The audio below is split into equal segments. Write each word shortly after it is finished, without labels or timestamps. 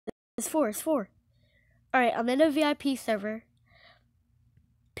It's 4. It's 4. Alright, I'm in a VIP server.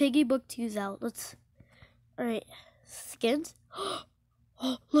 Piggy Book 2's out. Let's... Alright. Skins?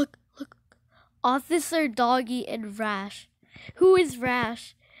 Oh, look. Officer Doggy and Rash. Who is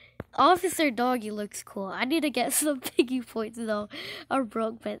Rash? Officer Doggy looks cool. I need to get some Piggy points though. I'm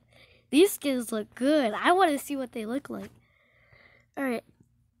broke, but these skins look good. I want to see what they look like. Alright.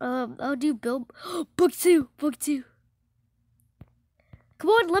 I'll do Book 2. Book 2. Come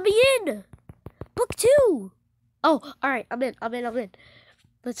on, let me in. Book 2. Oh, alright. I'm in.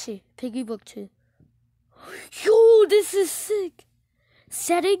 Let's see. Piggy Book 2. Yo, this is sick.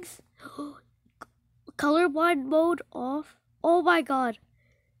 Settings. Colorblind mode off. Oh my god.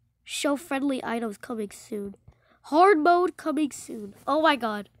 Show friendly items coming soon. Hard mode coming soon. Oh my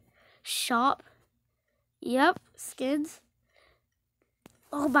god. Shop. Yep. Skins.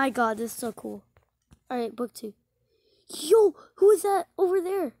 Oh my god, this is so cool. Alright, Book 2. Yo, who is that over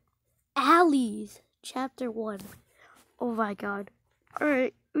there? Alleys. Chapter 1. Oh my god.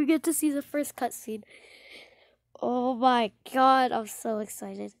 Alright, we get to see the first cutscene. Oh my god, I'm so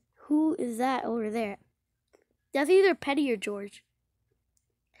excited. Who is that over there? That's either Penny or George.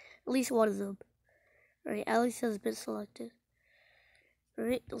 At least one of them. Alright, Alice has been selected.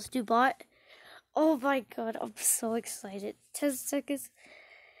 Alright, let's do bot. Oh my god, I'm so excited. 10 seconds.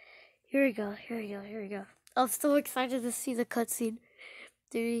 Here we go. I'm so excited to see the cutscene.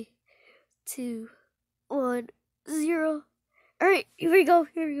 3, 2, 1, 0. Alright, here we go.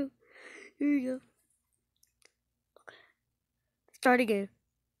 Okay. Start again.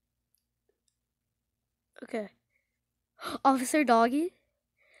 Okay. Officer Doggy?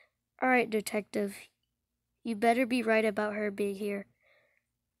 Alright, detective. You better be right about her being here.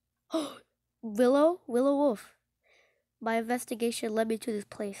 Willow Wolf. My investigation led me to this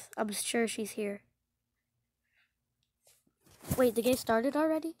place. I'm sure she's here. Wait, the game started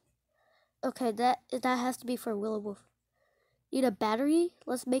already? Okay, that has to be for Willow Wolf. Need a battery?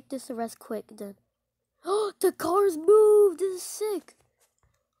 Let's make this arrest quick then. Oh, the cars moved! This is sick!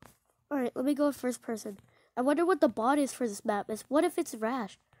 Alright, let me go in first person. I wonder what the bot is for this map. What if it's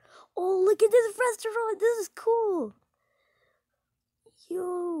Rash? Oh, look at this restaurant! This is cool!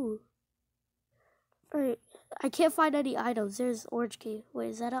 Yo! Alright, I can't find any items. There's orange key.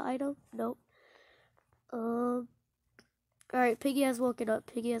 Wait, is that an item? Nope. Alright, Piggy has woken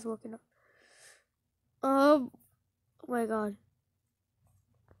up. Oh my god.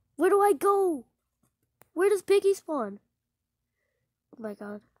 Where do I go? Where does Piggy spawn? Oh my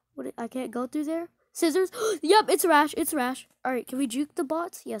god. I can't go through there? Scissors? Yep, it's Rash. Alright, can we juke the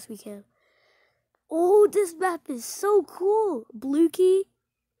bots? Yes, we can. Oh, this map is so cool. Blue key.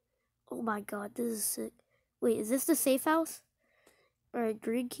 Oh my god, this is sick. Wait, is this the safe house? Alright,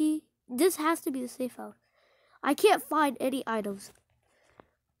 green key. This has to be the safe house. I can't find any items.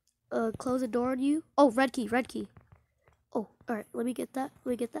 Close the door on you. Oh, red key. Oh, alright, let me get that.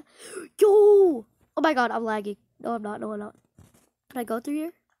 Yo! Oh my god, I'm lagging. No, I'm not. Can I go through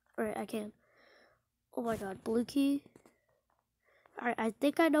here? Alright, I can. Oh my god, blue key. Alright, I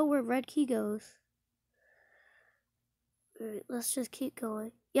think I know where red key goes. Alright, let's just keep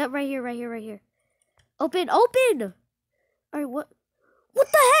going. Yep, right here. Open! Alright, what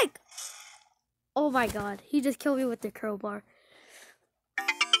the heck? Oh my god, he just killed me with the crowbar.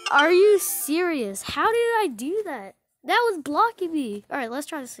 Are you serious? How did I do that? That was blocking me. Alright, let's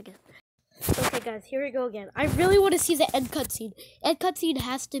try this again. Okay guys, here we go again. I really want to see the end cutscene. End cutscene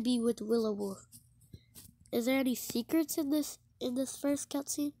has to be with Willow Wolf. Is there any secrets in this first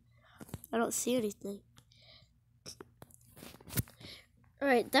cutscene? I don't see anything.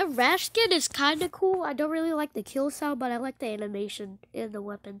 Alright, that Rash skin is kinda cool. I don't really like the kill sound, but I like the animation and the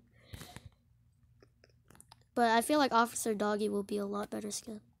weapon. But I feel like Officer Doggy will be a lot better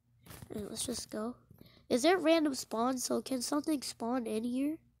skin. Alright, let's just go. Is there random spawn? So can something spawn in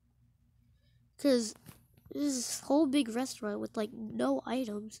here? Because this is a whole big restaurant with like no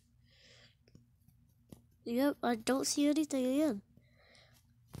items. Yep, I don't see anything again.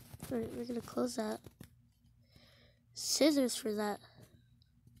 Alright, we're gonna close that. Scissors for that.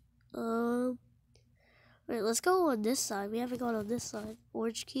 Alright, let's go on this side. We haven't gone on this side.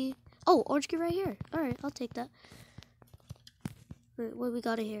 Orange key. Oh, orange key right here. Alright, I'll take that. Alright, what we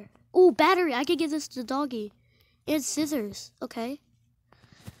got in here? Oh, battery. I can give this to Doggy. And scissors. Okay.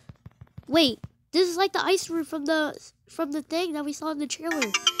 Wait, this is like the ice room from the thing that we saw in the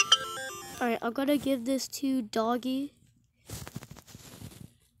trailer. Alright, I'm gonna give this to Doggy.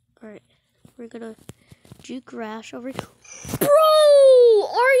 Alright, we're gonna juke Rash over. Bro!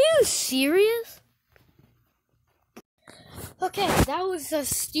 Are you serious? Okay, that was a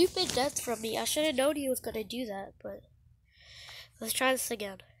stupid death from me. I should have known he was gonna do that, but let's try this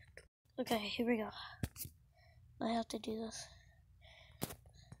again. Okay, here we go. I have to do this.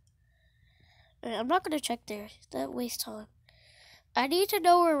 Alright, I'm not gonna check there. That wastes time. I need to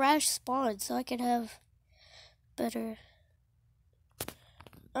know where Rash spawns so I can have better.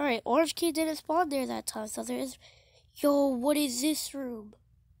 Alright, Orange Key didn't spawn there that time, so there is. Yo, what is this room?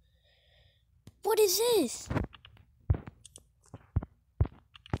 What is this?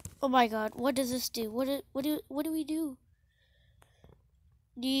 Oh my god, what does this do? What do we do?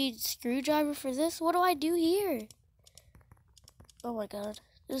 Need screwdriver for this? What do I do here? Oh my god,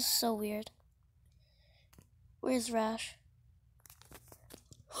 this is so weird. Where's Rash?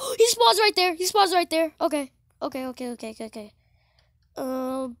 He spawns right there. He spawns right there. Okay.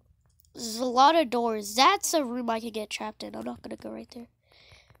 There's a lot of doors. That's a room I can get trapped in. I'm not gonna go right there.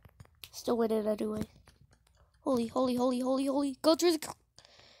 Still win it anyway. Holy. Go through the. Oh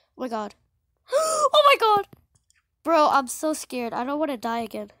my god. Oh my god. Bro, I'm so scared. I don't want to die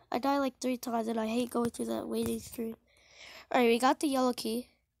again. I died like 3 times and I hate going through that waiting screen. Alright, we got the yellow key.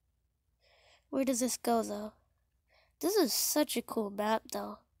 Where does this go though? This is such a cool map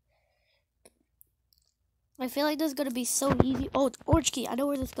though. I feel like this is gonna be so easy. Oh, it's orange key. I know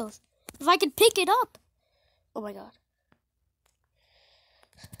where this goes. If I can pick it up. Oh my god.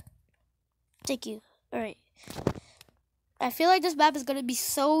 Thank you. Alright. I feel like this map is gonna be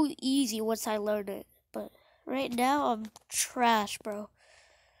so easy once I learn it. But right now, I'm trash, bro.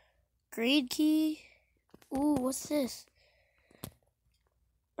 Green key. Ooh, what's this?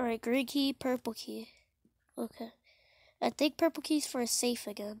 Alright, green key, purple key. Okay. I think purple key's for a safe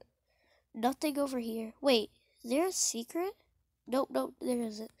again. Nothing over here. Wait, is there a secret? Nope, there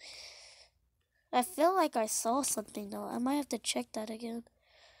isn't. I feel like I saw something though. I might have to check that again.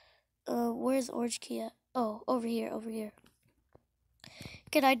 Where's orange key at? Oh, over here.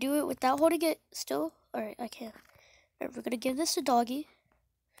 Can I do it without holding it still? Alright, I can. Alright, we're gonna give this to Doggy.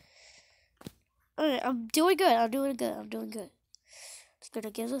 Alright, I'm doing good. Just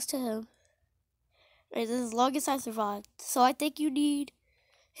gonna give this to him. Alright, this is as long as I survived. So I think you need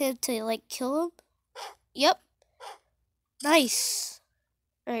him to, like, kill him. Yep. Nice.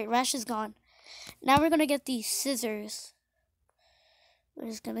 Alright, Rash is gone. Now we're gonna get these scissors.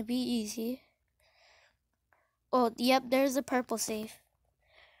 It's gonna be easy. Oh, yep, there's a purple safe.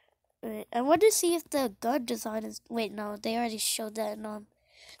 Alright, I want to see if the gun design is. Wait, no, they already showed that in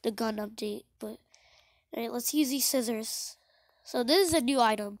the gun update. But alright, let's use these scissors. So this is a new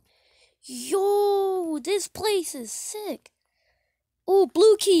item. Yo, this place is sick. Oh,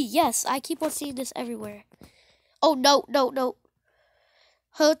 blue key. Yes, I keep on seeing this everywhere. Oh no.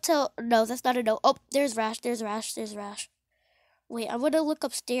 Hotel. No, that's not a no. Oh, there's Rash. Wait, I'm gonna look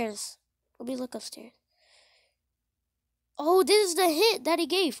upstairs. Let me look upstairs. Oh, this is the hit that he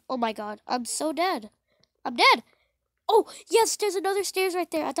gave. Oh my god, I'm so dead. I'm dead. Oh, yes, there's another stairs right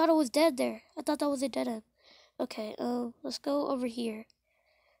there. I thought it was dead there. I thought that was a dead end. Okay, let's go over here.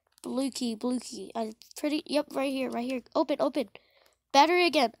 Blue key. Yep, right here. Open. Battery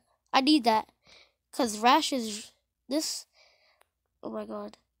again. I need that. Because Rash is this. Oh my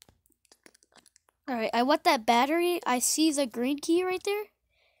god. Alright, I want that battery. I see the green key right there.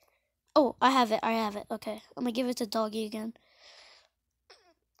 Oh, I have it. Okay, I'm gonna give it to Doggy again.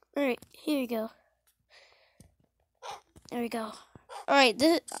 Alright, here you go. There we go. Alright,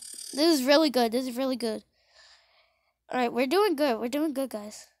 this is really good. Alright, we're doing good,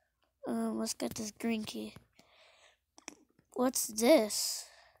 guys. Let's get this green key. What's this?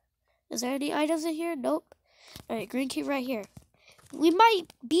 Is there any items in here? Nope. Alright, green key right here. We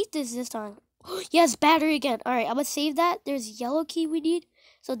might beat this time. Yes, battery again. Alright, I'm gonna save that. There's yellow key we need.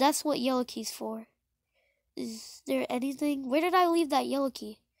 So that's what yellow key's for. Is there anything? Where did I leave that yellow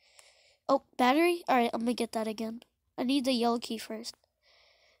key? Oh, battery? Alright, I'm gonna get that again. I need the yellow key first.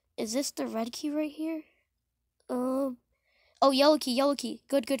 Is this the red key right here? Oh, yellow key.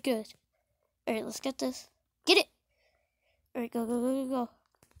 Good. Alright, let's get this. Get it! Alright, go.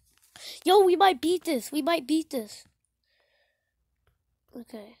 Yo, we might beat this.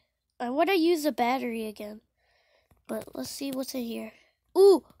 Okay. I want to use the battery again. But let's see what's in here.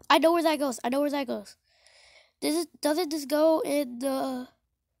 Ooh, I know where that goes. Doesn't this go in the...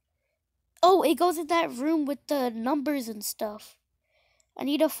 Oh, it goes in that room with the numbers and stuff. I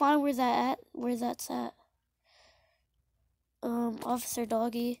need to find where that's at. Officer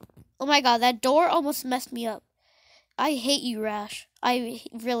Doggy. Oh my god, that door almost messed me up. I hate you, Rash. I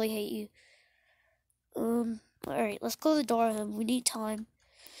really hate you. Alright, let's close the door on him. We need time.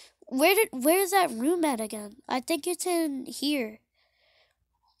 Where's that room at again? I think it's in here.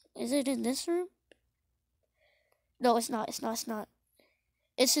 Is it in this room? No, it's not.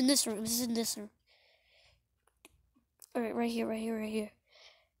 It's in this room. Alright, right here. Alright,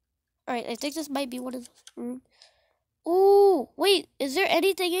 Alright, I think this might be one of those rooms. Ooh, wait, is there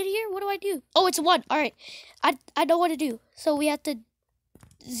anything in here? What do I do? Oh, it's 1. Alright, I know what to do. So we have to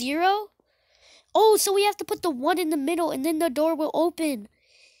 0. Oh, so we have to put the 1 in the middle and then the door will open.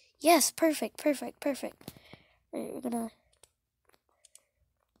 Yes, perfect. Alright, we're gonna...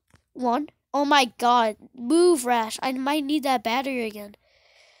 1. Oh my god, move, Rash. I might need that battery again.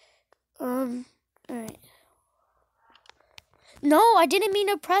 Alright. No, I didn't mean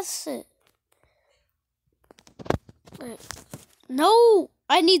to press it. Wait. No,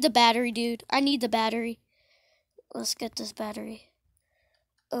 I need the battery, dude. I need the battery. Let's get this battery.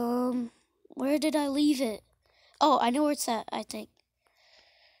 Where did I leave it? Oh, I know where it's at, I think.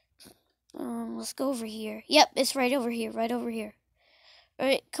 Let's go over here. Yep, it's right over here,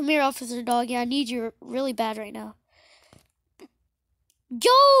 Alright, come here, Officer Doggy. I need you really bad right now.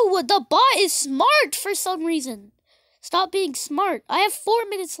 Yo, the bot is smart for some reason. Stop being smart. I have 4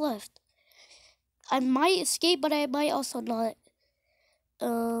 minutes left. I might escape, but I might also not.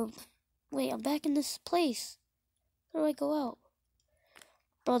 Wait, I'm back in this place. How do I go out?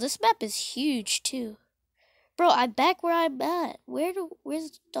 Bro, this map is huge, too. Bro, I'm back where I'm at.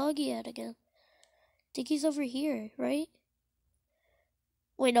 Where's Doggy at again? I think he's over here, right?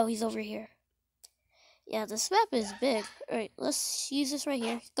 Wait, no, he's over here. Yeah, this map is big. Alright, let's use this right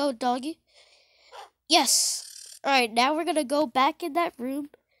here. Go, Doggy. Yes! Alright, now we're gonna go back in that room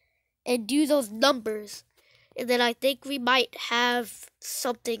and do those numbers. And then I think we might have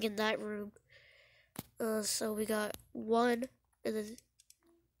something in that room. So we got 1 and then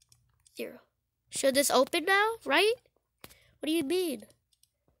 0. Should this open now, right? What do you mean?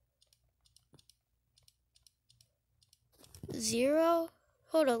 0?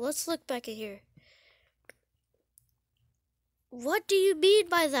 Hold on, let's look back in here. What do you mean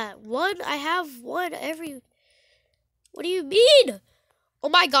by that? 1? I have 1 every... What do you mean? Oh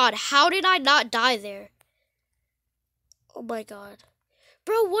my god, how did I not die there? Oh my god.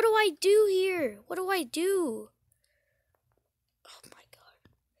 Bro, what do I do here? What do I do? Oh my god.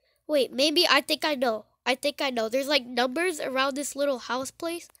 Wait, maybe I think I know. There's like numbers around this little house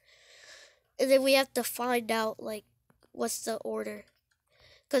place. And then we have to find out like what's the order.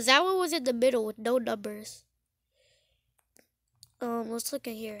 Because that one was in the middle with no numbers. Let's look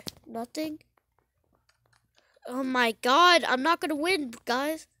at here. Nothing. Oh my god, I'm not gonna win,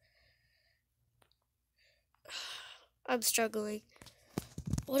 guys. I'm struggling.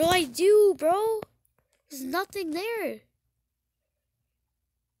 What do I do, bro? There's nothing there.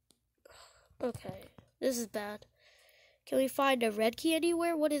 Okay, this is bad. Can we find a red key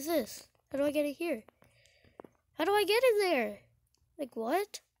anywhere? What is this? How do I get it here? How do I get in there? Like,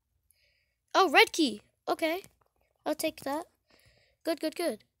 what? Oh, red key. Okay, I'll take that.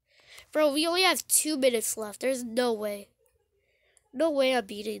 Good. Bro, we only have 2 minutes left. There's no way. No way I'm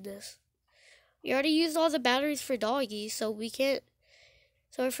beating this. We already used all the batteries for Doggy, so we can't...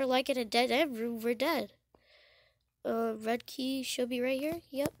 So if we're like in a dead end room, we're dead. Red key should be right here.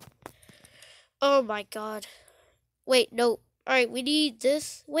 Yep. Oh my god. Wait, no. Alright, we need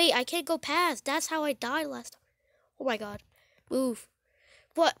this. Wait, I can't go past. That's how I died last time. Oh my god. Move.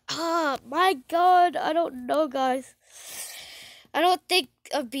 What? Ah, my god. I don't know, guys. I don't think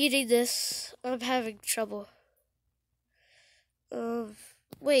I'm beating this. I'm having trouble.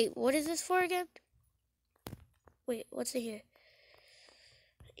 Wait, what is this for again? Wait, what's in here?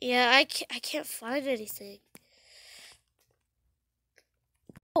 Yeah, I can't find anything.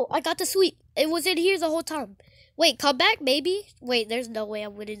 Oh, I got the sweep. It was in here the whole time. Wait, come back, maybe? Wait, there's no way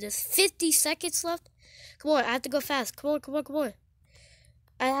I'm winning this. 50 seconds left. Come on, I have to go fast. Come on.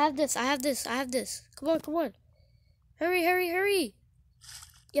 I have this. Come on. Hurry.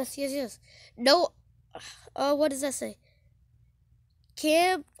 Yes. No. What does that say?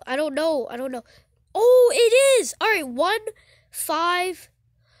 Camp? I don't know. Oh, it is. All right, 1, 5.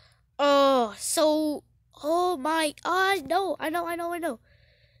 So. Oh my. I know.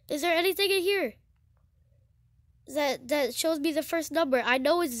 Is there anything in here that shows me the first number? I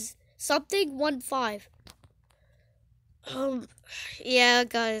know it's something 1, 5. Yeah,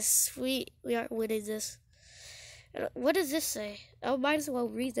 guys, we aren't winning this. What does this say? I might as well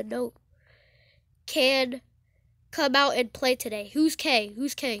read the note. Can come out and play today. Who's K? Who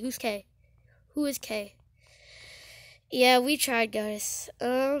is K? Yeah, we tried, guys.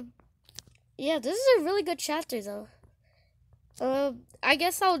 Yeah, this is a really good chapter, though. I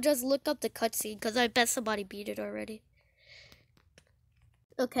guess I'll just look up the cutscene, because I bet somebody beat it already.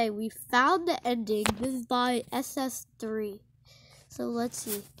 Okay, we found the ending. This is by SS3. So let's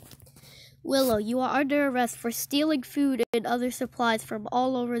see. Willow, you are under arrest for stealing food and other supplies from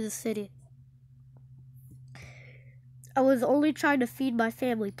all over the city. I was only trying to feed my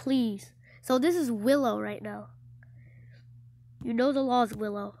family, please. So this is Willow right now. You know the laws,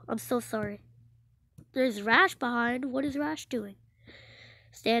 Willow. I'm so sorry. There's Rash behind. What is Rash doing?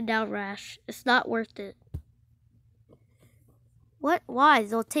 Stand down, Rash. It's not worth it. What? Why?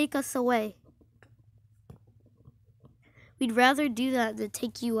 They'll take us away. We'd rather do that than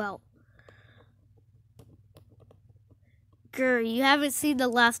take you out. Grr, you haven't seen The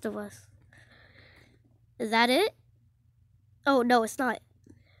Last of Us. Is that it? Oh, no, it's not.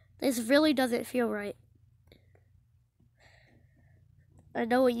 This really doesn't feel right. I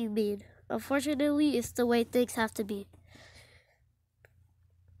know what you mean. Unfortunately, it's the way things have to be.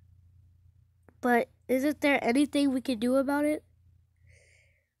 But isn't there anything we can do about it?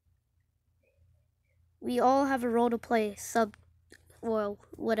 We all have a role to play. Well,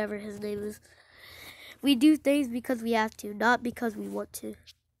 whatever his name is. We do things because we have to, not because we want to.